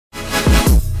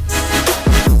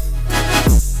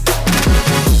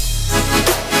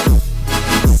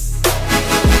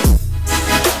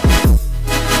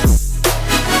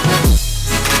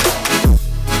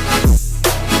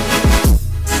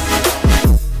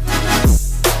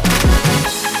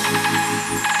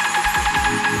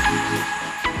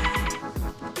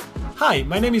Hi,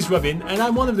 my name is Robin and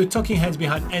I'm one of the talking heads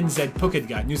behind NZ Pocket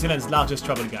Guide, New Zealand's largest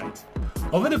travel guide.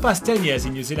 Over the past 10 years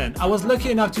in New Zealand, I was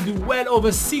lucky enough to do well over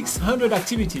 600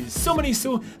 activities, so many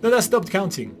so that I stopped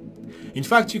counting. In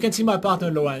fact, you can see my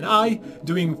partner Laura and I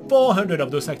doing 400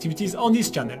 of those activities on this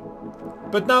channel.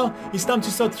 But now, it's time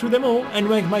to sort through them all and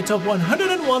rank my top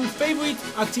 101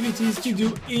 favorite activities to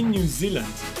do in New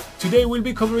Zealand. Today we'll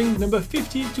be covering number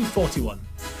 50 to 41.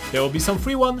 There will be some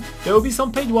free one, there will be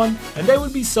some paid one, and there will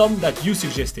be some that you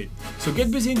suggested. So get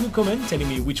busy in the comments telling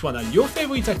me which one are your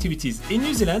favorite activities in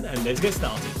New Zealand, and let's get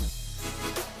started.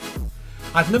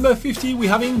 At number 50 we're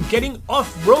having getting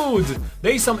off-road.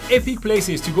 There is some epic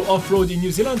places to go off-road in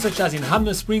New Zealand, such as in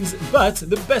Hamner Springs, but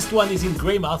the best one is in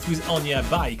Greymouth with Anya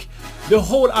Bike. The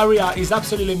whole area is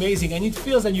absolutely amazing and it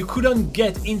feels that you couldn't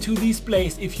get into this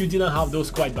place if you didn't have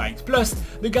those quad bikes. Plus,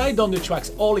 the guy done the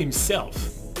tracks all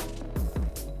himself.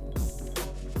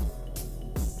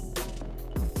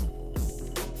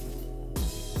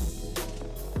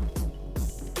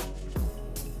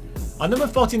 At number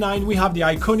 49 we have the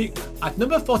iconic At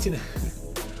number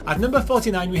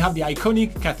 49 we have the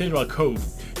iconic Cathedral Cove.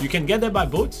 You can get there by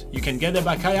boat, you can get there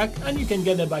by kayak, and you can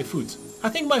get there by foot. I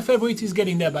think my favorite is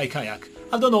getting there by kayak.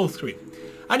 I've done all three.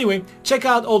 Anyway, check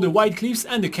out all the white cliffs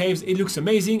and the caves, it looks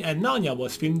amazing and Narnia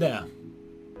was filmed there.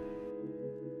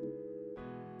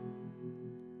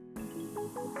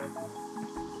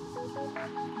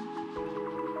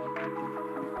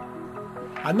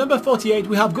 At number 48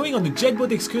 we have going on the jet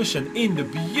boat excursion in the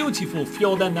beautiful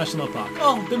Fjordan National Park,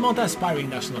 or the Mount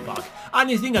Aspiring National Park.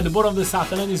 Anything at the bottom of the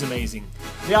South Island is amazing.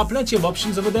 There are plenty of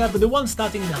options over there, but the one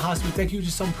starting in the house will take you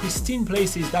to some pristine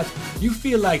places that you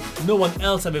feel like no one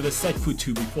else have ever set foot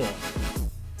to before.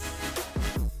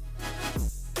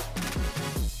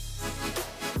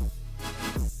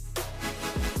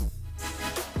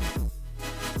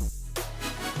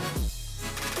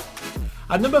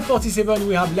 At number 47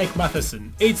 we have Lake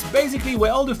Matheson. It's basically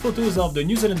where all the photos of the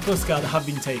New Zealand postcard have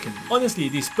been taken. Honestly,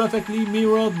 this perfectly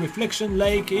mirrored reflection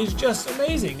lake is just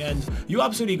amazing and you're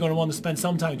absolutely going to want to spend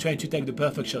some time trying to take the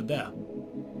perfect shot there.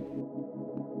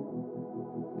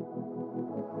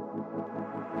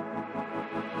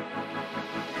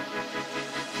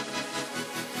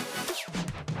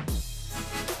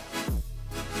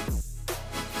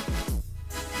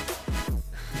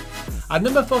 At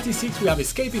number 46 we have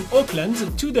escaping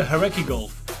Auckland to the Hauraki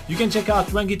Gulf. You can check out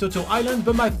Rangitoto Island,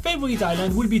 but my favorite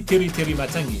island will be Tiritiri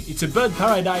Matangi. It's a bird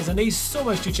paradise and there is so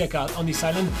much to check out on this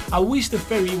island. I wish the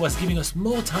ferry was giving us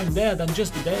more time there than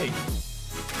just a day.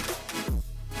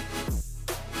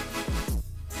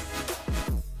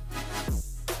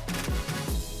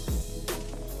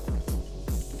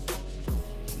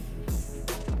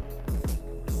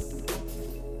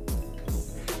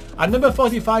 At number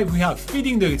 45 we have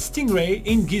feeding the stingray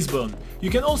in Gisborne.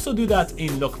 You can also do that in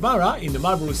Lochmara in the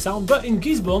Marlborough Sound, but in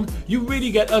Gisborne you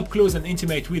really get up close and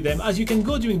intimate with them, as you can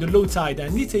go during the low tide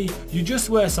and literally you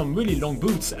just wear some really long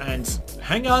boots and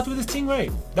hang out with the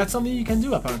stingray. That's something you can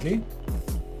do apparently.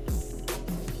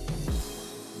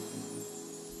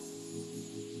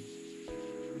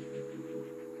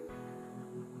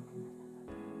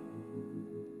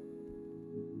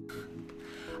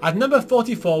 At number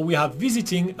 44 we have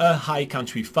visiting a high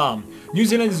country farm. New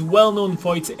Zealand is well known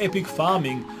for its epic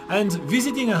farming, and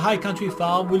visiting a high country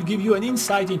farm will give you an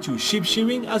insight into sheep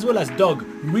shearing as well as dog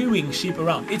rearing sheep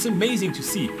around. It's amazing to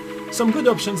see. Some good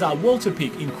options are Walter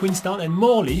Peak in Queenstown and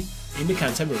Morley in the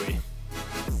Canterbury.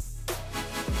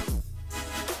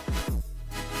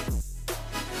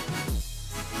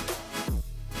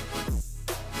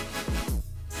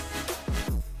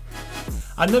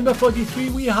 At number 43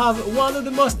 we have one of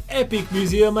the most epic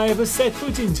museums I ever set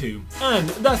foot into, and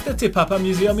that's the Te Papa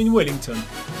Museum in Wellington.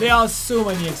 There are so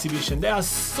many exhibitions, there are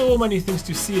so many things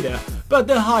to see there, but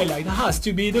the highlight has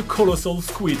to be the colossal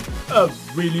squid. A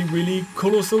really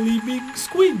colossally big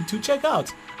squid to check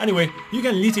out. Anyway, you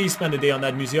can literally spend a day on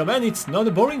that museum and it's not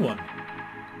a boring one.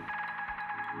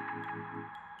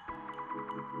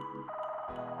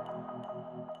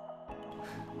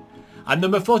 At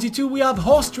number 42 we have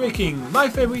horse trekking. My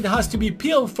favorite has to be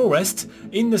Peel Forest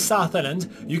in the South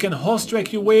Island. You can horse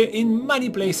trek your way in many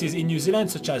places in New Zealand,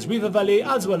 such as River Valley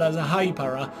as well as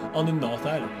Haipara on the North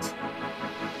Island.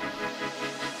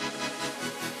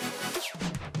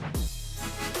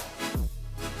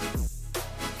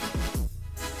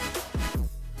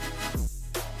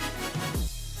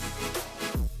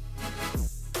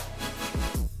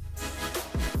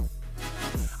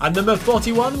 At number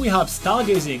 41 we have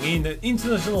stargazing in the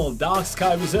International Dark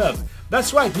Sky Reserve.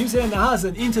 That's right, New Zealand has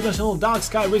an international dark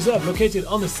sky reserve located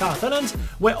on the South Island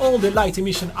where all the light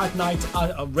emission at night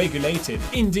are regulated.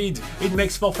 Indeed, it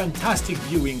makes for fantastic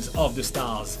viewings of the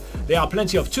stars. There are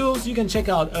plenty of tours. You can check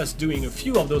out us doing a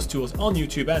few of those tours on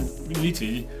YouTube and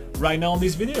literally right now on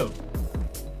this video.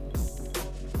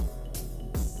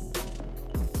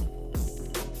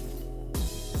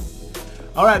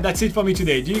 Alright, that's it for me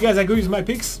today. Do you guys agree with my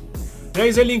picks? There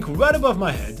is a link right above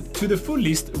my head to the full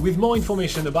list with more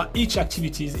information about each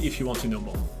activities if you want to know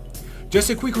more. Just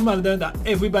a quick reminder that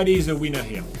everybody is a winner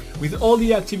here. With all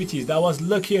the activities that I was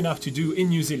lucky enough to do in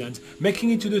New Zealand, making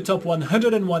it to the top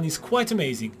 101 is quite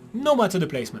amazing, no matter the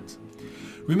placement.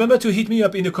 Remember to hit me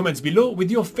up in the comments below with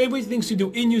your favorite things to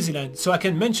do in New Zealand so I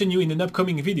can mention you in an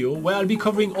upcoming video where I'll be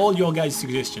covering all your guys'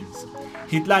 suggestions.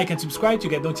 Hit like and subscribe to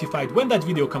get notified when that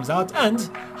video comes out and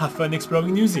have fun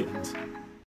exploring New Zealand.